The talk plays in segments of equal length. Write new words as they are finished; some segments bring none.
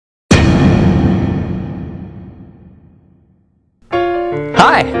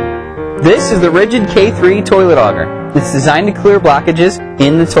Hi! This is the Ridgid K-3 toilet auger. It's designed to clear blockages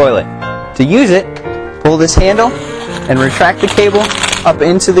in the toilet. To use it, pull this handle and retract the cable up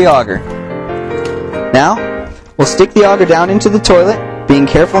into the auger. Now, we'll stick the auger down into the toilet, being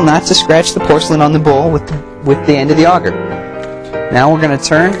careful not to scratch the porcelain on the bowl with the end of the auger. Now we're going to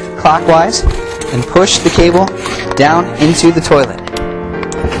turn clockwise and push the cable down into the toilet.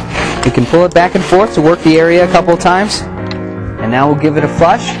 We can pull it back and forth to work the area a couple of times. And now we'll give it a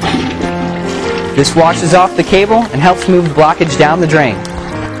flush. This washes off the cable and helps move the blockage down the drain.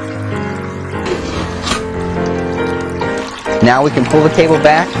 Now we can pull the cable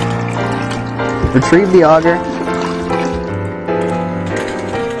back, retrieve the auger,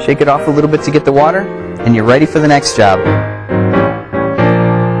 shake it off a little bit to get the water, and you're ready for the next job.